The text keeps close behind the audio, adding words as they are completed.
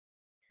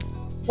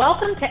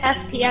Welcome to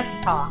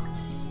SPS Talk,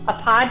 a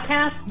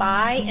podcast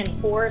by and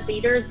for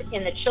leaders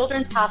in the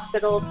Children's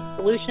Hospital's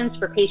Solutions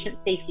for Patient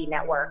Safety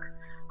Network.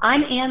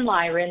 I'm Ann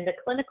Lyron, the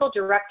Clinical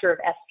Director of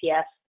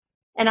SPS,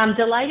 and I'm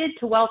delighted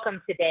to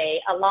welcome today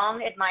a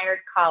long-admired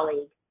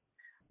colleague.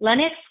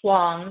 Lennox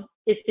Wong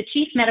is the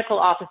Chief Medical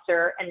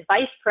Officer and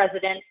Vice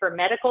President for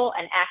Medical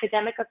and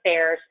Academic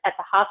Affairs at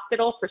the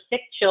Hospital for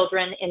Sick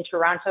Children in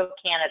Toronto,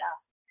 Canada.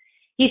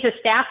 He's a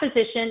staff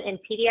physician in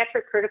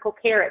pediatric critical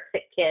care at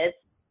SickKids,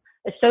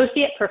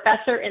 Associate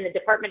Professor in the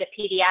Department of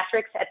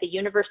Pediatrics at the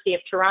University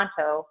of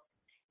Toronto,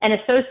 and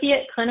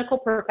Associate Clinical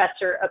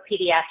Professor of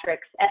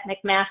Pediatrics at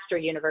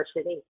McMaster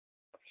University.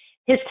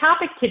 His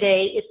topic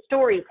today is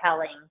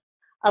storytelling,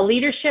 a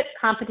leadership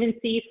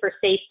competency for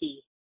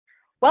safety.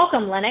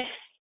 Welcome, Lennox.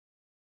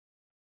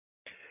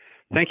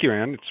 Thank you,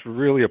 Anne. It's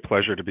really a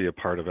pleasure to be a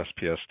part of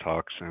SPS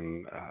Talks,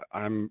 and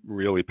I'm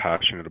really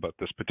passionate about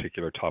this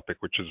particular topic,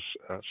 which is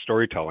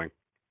storytelling.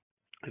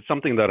 It's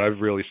something that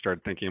I've really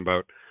started thinking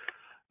about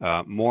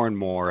more and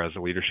more as a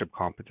leadership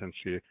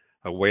competency,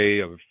 a way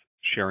of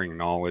sharing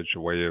knowledge,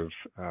 a way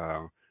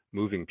of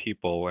moving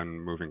people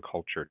and moving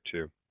culture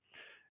too.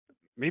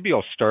 Maybe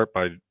I'll start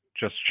by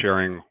just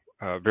sharing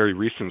a very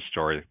recent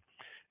story.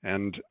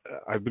 And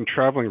I've been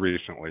traveling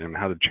recently and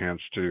had a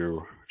chance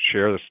to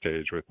share the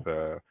stage with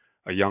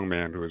a young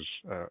man who was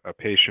a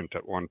patient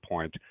at one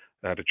point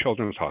at a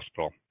children's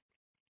hospital.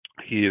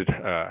 He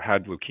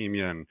had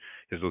leukemia, and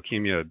his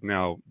leukemia had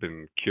now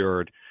been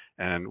cured.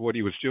 And what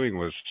he was doing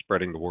was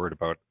spreading the word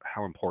about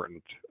how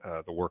important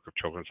the work of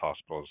children's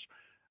hospitals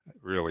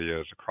really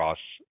is across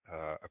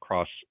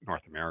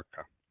North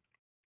America.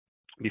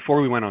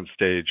 Before we went on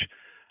stage,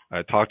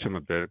 I talked to him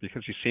a bit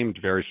because he seemed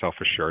very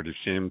self-assured. He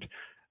seemed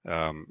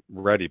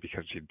ready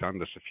because he'd done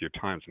this a few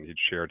times and he'd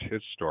shared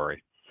his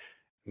story.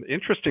 The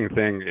interesting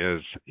thing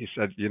is, he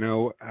said,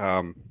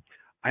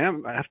 I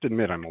have to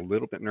admit I'm a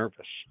little bit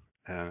nervous,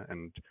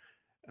 and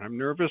I'm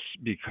nervous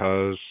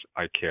because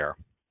I care.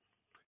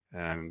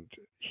 And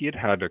he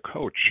had a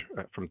coach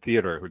from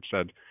theater who'd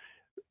said,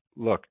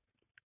 look,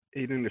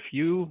 Aiden, if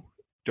you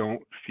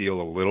don't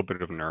feel a little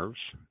bit of nerves,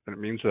 then it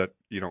means that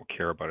you don't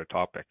care about a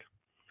topic.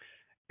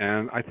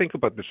 And I think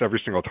about this every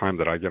single time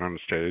that I get on the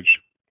stage.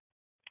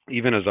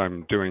 Even as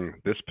I'm doing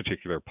this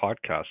particular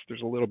podcast,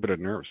 there's a little bit of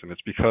nerves, and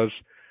it's because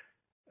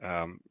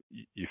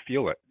you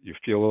feel it. You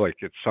feel like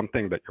it's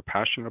something that you're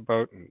passionate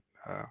about and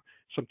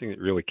something that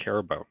you really care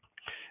about.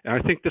 And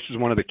I think this is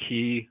one of the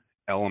key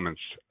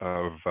elements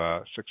of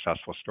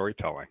successful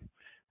storytelling.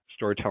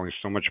 Storytelling is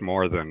so much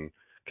more than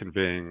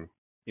conveying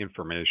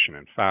information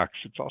and facts.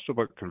 It's also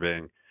about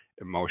conveying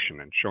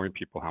emotion and showing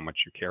people how much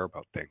you care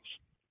about things.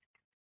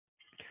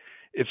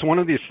 It's one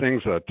of these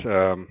things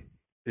that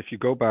if you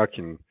go back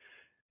and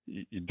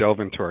you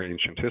delve into our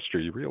ancient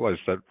history, you realize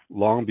that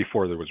long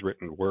before there was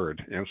written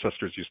word,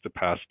 ancestors used to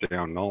pass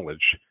down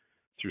knowledge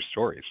through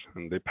stories,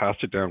 and they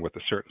passed it down with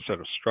a certain set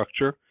of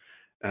structure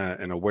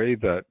in a way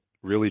that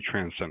really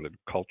transcended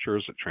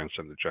cultures, it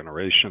transcended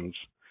generations.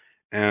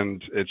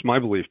 And it's my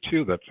belief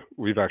too that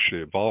we've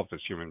actually evolved as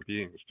human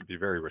beings to be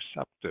very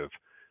receptive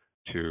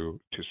to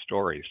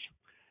stories.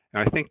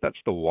 And I think that's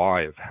the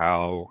why of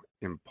how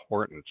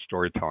important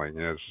storytelling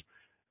is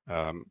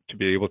to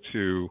be able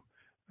to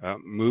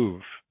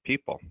move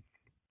people.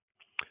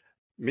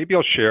 Maybe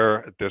I'll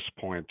share at this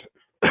point,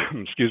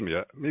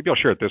 maybe I'll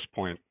share at this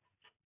point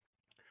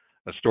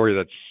a story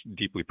that's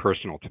deeply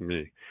personal to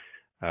me.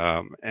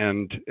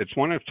 And it's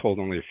one I've told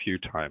only a few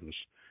times,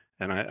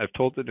 and I've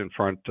told it in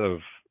front of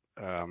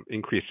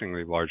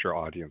increasingly larger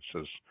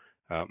audiences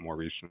more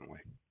recently.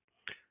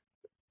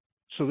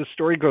 So the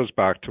story goes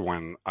back to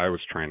when I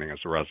was training as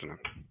a resident,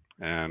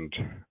 and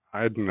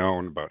I had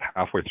known about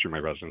halfway through my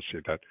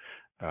residency that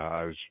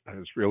I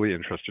was really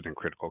interested in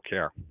critical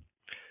care.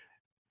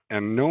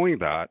 And knowing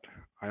that,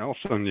 I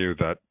also knew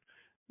that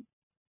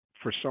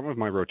for some of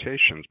my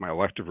rotations, my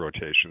elective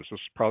rotations, this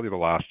is probably the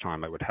last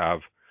time I would have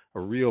a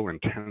real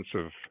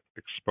intensive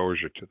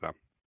exposure to them.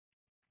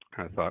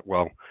 I thought,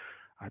 well,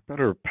 I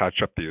better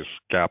patch up these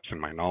gaps in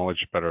my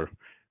knowledge, better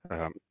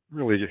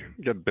really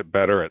get a bit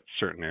better at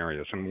certain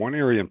areas. And one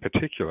area in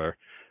particular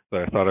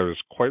that I thought I was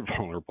quite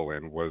vulnerable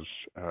in was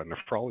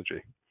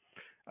nephrology.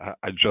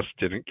 I just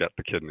didn't get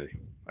the kidney.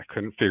 I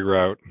couldn't figure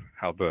out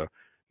how the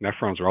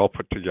nephrons are all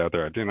put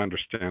together. I didn't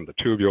understand the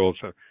tubules.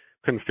 I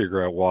couldn't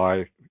figure out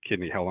why the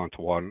kidney held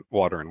onto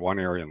water in one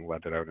area and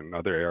let it out in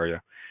another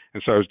area.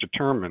 And so I was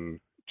determined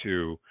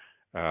to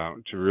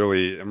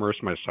really immerse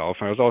myself.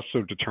 And I was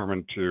also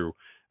determined to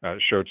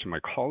show to my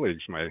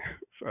colleagues, my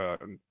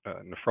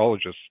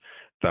nephrologists,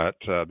 that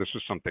this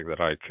was something that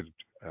I could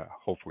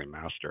hopefully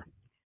master.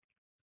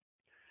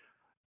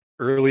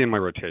 Early in my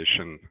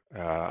rotation,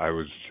 I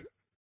was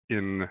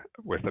in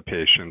with a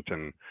patient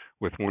and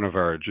with one of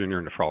our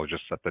junior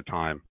nephrologists at the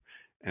time.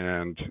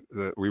 And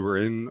we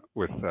were in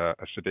with a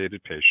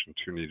sedated patient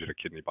who needed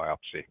a kidney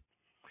biopsy.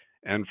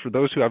 And for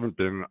those who haven't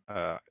been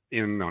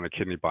in on a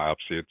kidney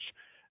biopsy,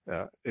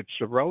 it's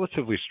a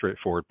relatively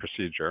straightforward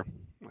procedure.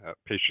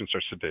 Patients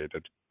are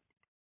sedated.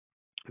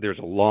 There's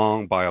a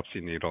long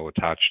biopsy needle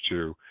attached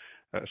to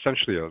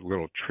essentially a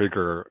little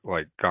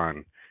trigger-like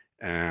gun,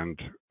 and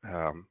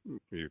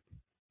you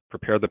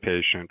prepare the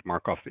patient,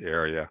 mark off the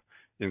area,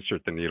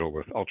 insert the needle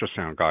with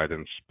ultrasound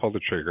guidance, pull the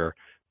trigger,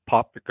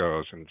 pop it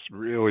goes, and this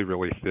really,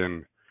 really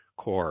thin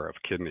core of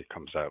kidney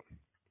comes out.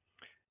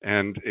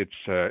 And it's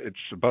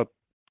about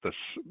this,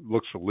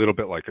 looks a little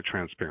bit like a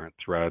transparent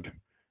thread.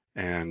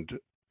 And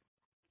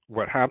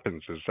what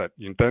happens is that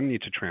you then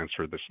need to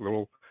transfer this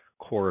little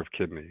core of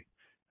kidney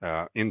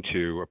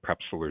into a prep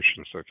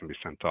solution so it can be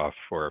sent off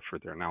for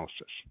further analysis.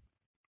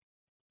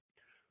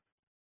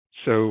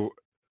 So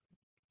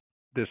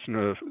this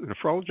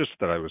nephrologist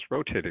that I was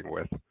rotating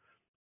with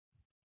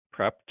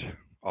prepped,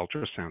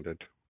 ultrasounded,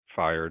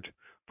 fired,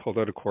 pulled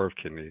out a core of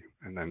kidney,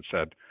 and then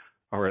said,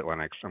 all right,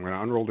 Lennox, I'm going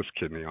to unroll this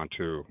kidney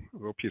onto a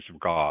little piece of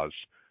gauze,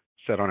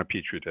 set on a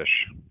Petri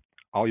dish.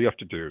 All you have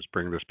to do is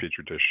bring this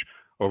Petri dish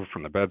over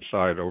from the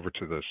bedside over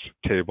to this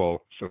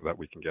table so that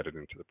we can get it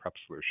into the prep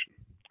solution.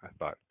 I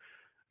thought,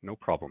 no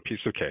problem,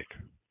 piece of cake.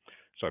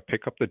 So I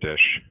pick up the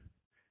dish,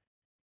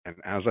 and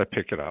as I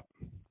pick it up,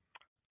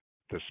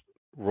 this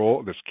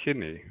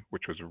kidney,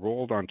 which was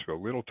rolled onto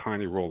a little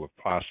tiny roll of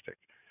plastic,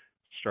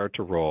 started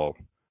to roll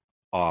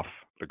off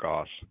the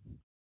gauze.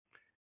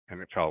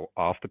 And it fell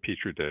off the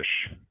Petri dish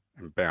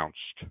and bounced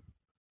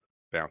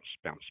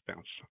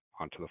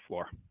onto the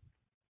floor.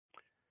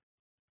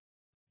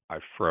 I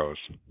froze.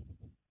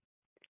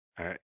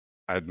 I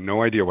had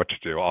no idea what to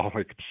do. All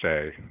I could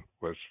say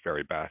was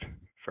very bad,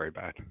 very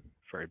bad,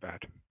 very bad,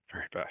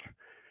 very bad.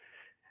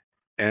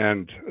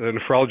 And the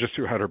nephrologist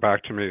who had her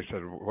back to me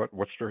said,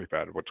 what's very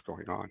bad? What's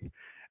going on?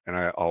 And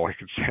all I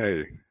could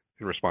say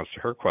in response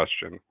to her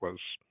question was,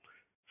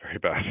 very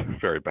bad,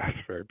 very bad,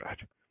 very bad.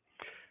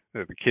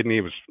 The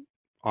kidney was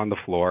on the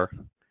floor.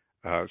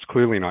 It was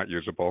clearly not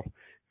usable.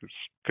 It was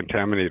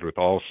contaminated with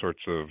all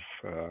sorts of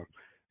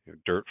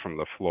dirt from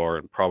the floor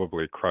and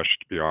probably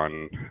crushed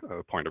beyond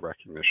the point of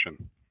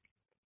recognition.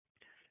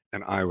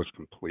 And I was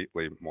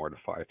completely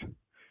mortified.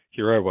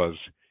 Here I was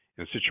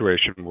in a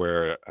situation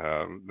where,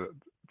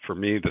 for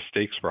me, the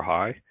stakes were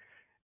high,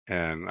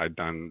 and I'd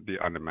done the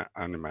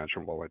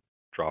unimaginable. I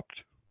dropped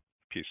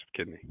a piece of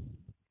kidney.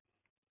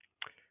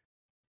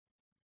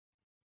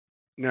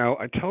 Now,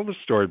 I tell the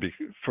story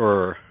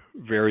for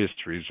various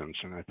reasons,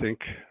 and I think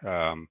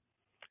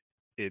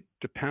it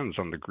depends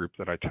on the group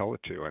that I tell it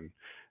to.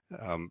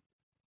 And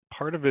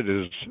part of it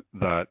is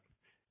that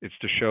it's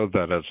to show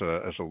that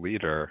as a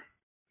leader,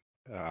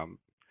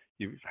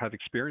 you've had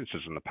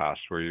experiences in the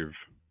past where you've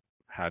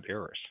had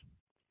errors.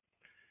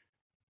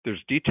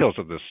 There's details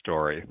of this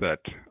story that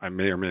I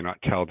may or may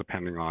not tell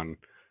depending on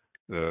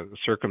the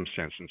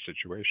circumstance and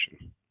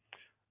situation.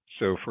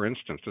 So, for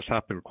instance, this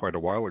happened quite a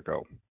while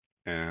ago.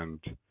 And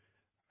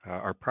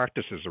our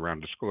practices around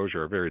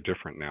disclosure are very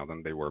different now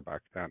than they were back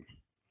then.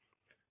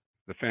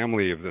 The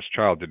family of this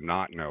child did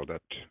not know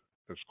that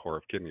this core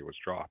of kidney was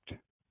dropped.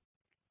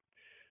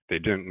 They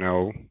didn't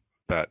know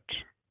that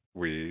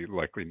we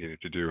likely needed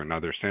to do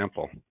another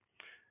sample.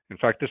 In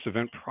fact, this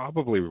event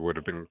probably would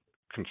have been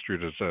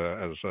construed as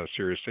a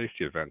serious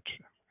safety event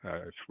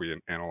if we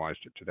analyzed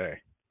it today.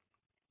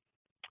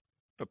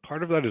 But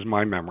part of that is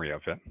my memory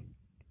of it.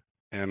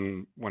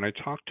 And when I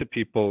talk to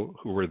people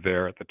who were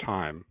there at the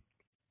time,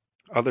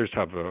 others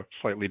have a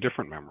slightly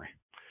different memory.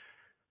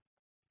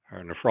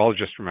 Our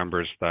nephrologist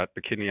remembers that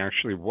the kidney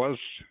actually was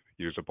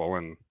usable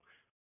and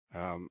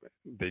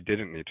they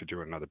didn't need to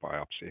do another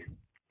biopsy.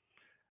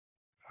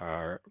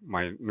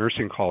 My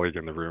nursing colleague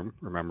in the room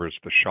remembers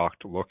the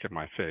shocked look in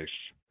my face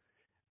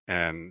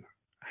and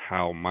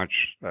how much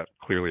that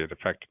clearly had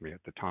affected me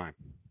at the time.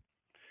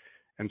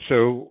 And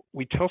so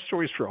we tell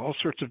stories for all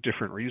sorts of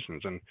different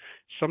reasons, and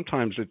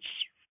sometimes it's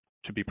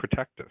to be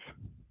protective.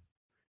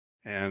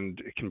 And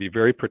it can be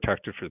very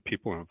protective for the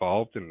people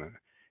involved in the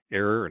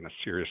error in a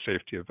serious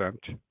safety event.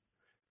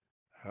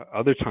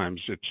 Other times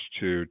it's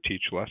to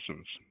teach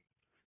lessons.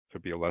 It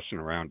could be a lesson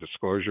around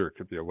disclosure. It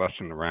could be a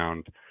lesson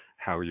around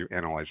how you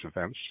analyze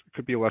events. It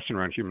could be a lesson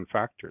around human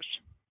factors.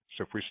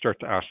 So if we start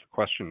to ask the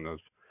question of,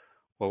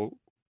 well,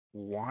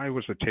 why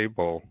was the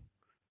table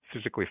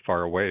physically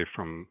far away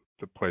from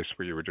the place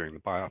where you were doing the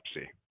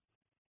biopsy?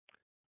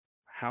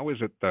 How is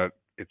it that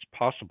it's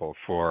possible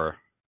for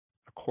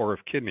a core of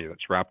kidney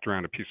that's wrapped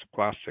around a piece of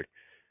plastic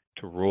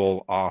to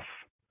roll off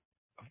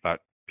of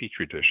that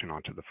Petri dish and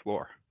onto the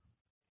floor?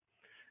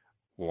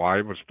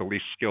 Why was the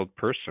least skilled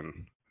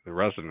person, the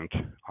resident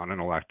on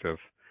an elective,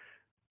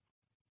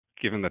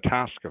 given the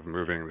task of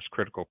moving this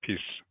critical piece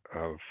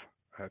of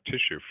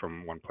tissue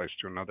from one place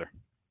to another?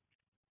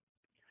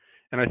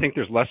 And I think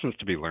there's lessons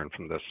to be learned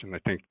from this, and I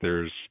think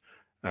there's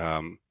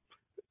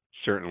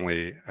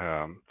certainly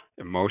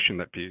emotion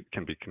that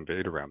can be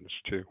conveyed around this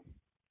too.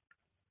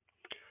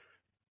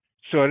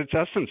 So at its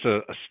essence,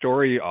 a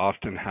story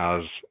often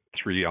has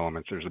three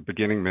elements. There's a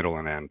beginning, middle,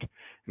 and end.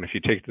 And if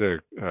you take the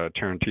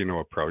Tarantino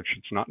approach,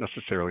 it's not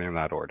necessarily in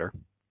that order.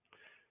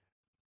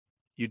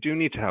 You do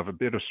need to have a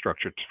bit of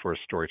structure for a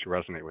story to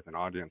resonate with an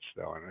audience,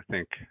 though. And I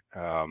think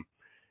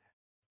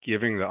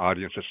giving the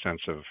audience a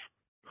sense of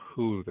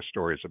who the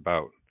story is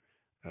about,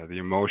 the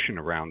emotion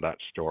around that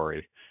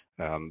story,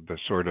 the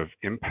sort of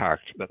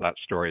impact that that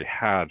story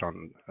had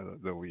on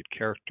the lead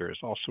character is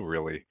also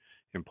really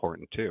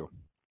important too.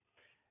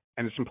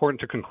 And it's important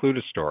to conclude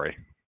a story,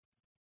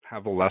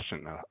 have a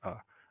lesson,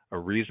 a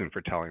reason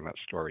for telling that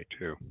story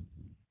too.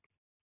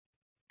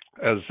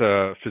 As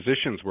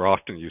physicians, we're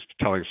often used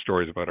to telling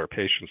stories about our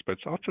patients, but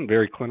it's often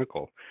very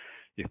clinical.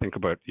 You think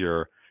about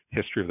your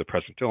history of the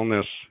present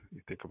illness,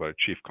 you think about a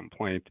chief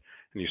complaint,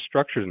 and you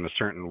structure it in a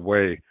certain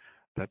way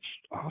that's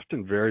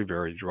often very,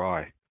 very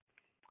dry.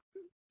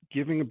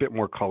 Giving a bit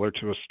more color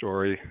to a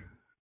story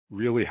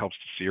really helps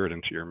to sear it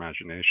into your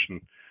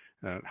imagination.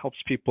 It helps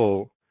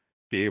people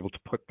be able to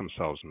put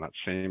themselves in that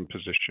same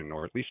position,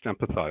 or at least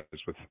empathize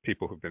with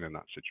people who've been in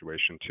that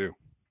situation too.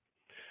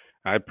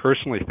 I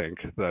personally think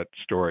that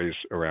stories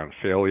around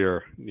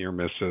failure, near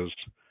misses,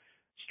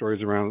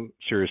 stories around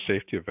serious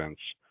safety events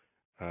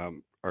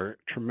are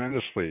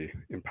tremendously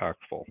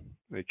impactful.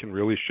 They can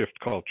really shift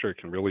culture. It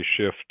can really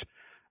shift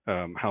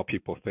how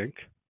people think.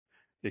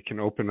 It can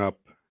open up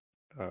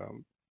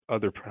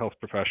other health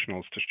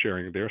professionals to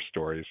sharing their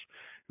stories,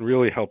 and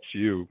really helps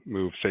you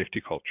move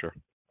safety culture.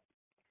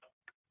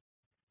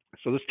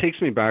 So this takes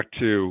me back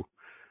to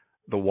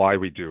the why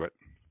we do it,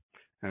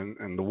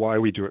 and the why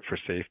we do it for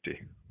safety.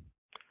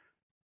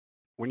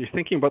 When you're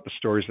thinking about the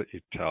stories that you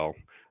tell,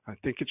 I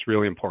think it's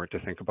really important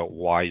to think about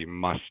why you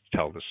must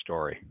tell the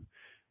story.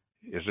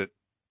 Is it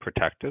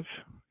protective?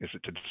 Is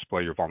it to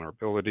display your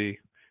vulnerability?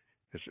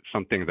 Is it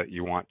something that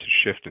you want to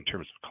shift in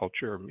terms of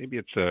culture? Or maybe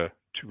it's to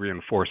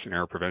reinforce an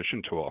error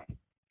prevention tool.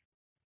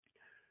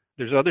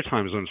 There's other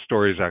times when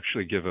stories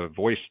actually give a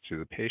voice to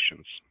the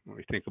patients. When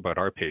we think about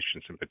our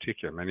patients in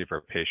particular, many of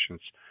our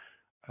patients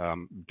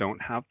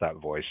don't have that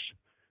voice.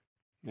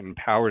 It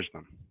empowers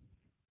them.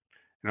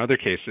 In other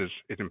cases,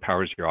 it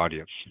empowers your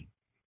audience,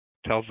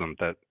 tells them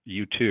that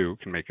you too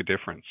can make a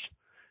difference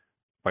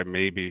by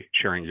maybe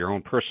sharing your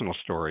own personal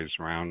stories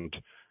around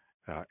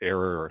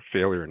error or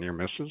failure or near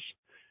misses.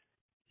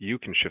 You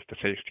can shift the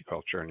safety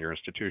culture in your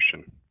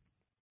institution.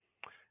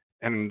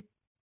 And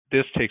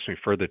this takes me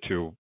further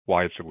to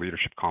why it's a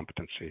leadership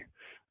competency.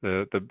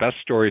 The best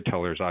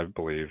storytellers, I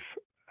believe,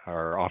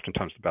 are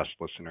oftentimes the best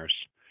listeners.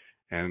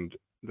 And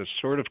the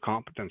sort of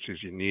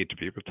competencies you need to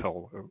be able to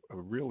tell a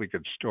really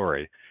good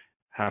story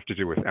have to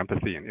do with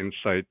empathy and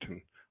insight,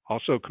 and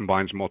also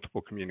combines multiple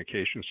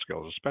communication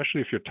skills, especially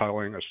if you're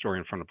telling a story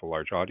in front of a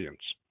large audience.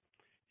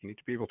 You need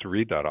to be able to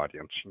read that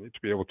audience. You need to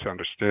be able to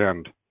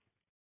understand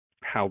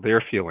how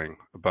they're feeling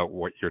about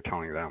what you're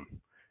telling them,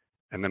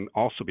 and then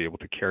also be able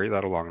to carry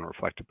that along and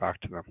reflect it back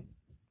to them.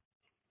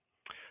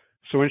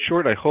 So in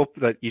short, I hope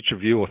that each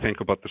of you will think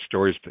about the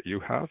stories that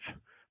you have.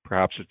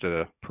 Perhaps it's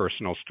a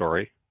personal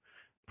story.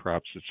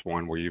 Perhaps it's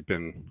one where you've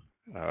been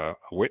a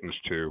witness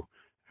to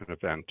an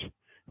event.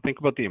 Think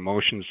about the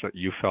emotions that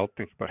you felt.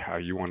 Think about how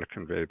you want to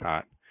convey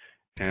that,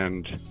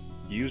 and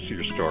use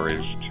your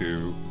stories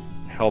to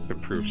help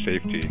improve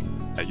safety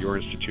at your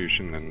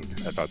institution and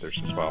at others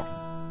as well.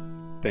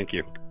 Thank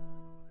you.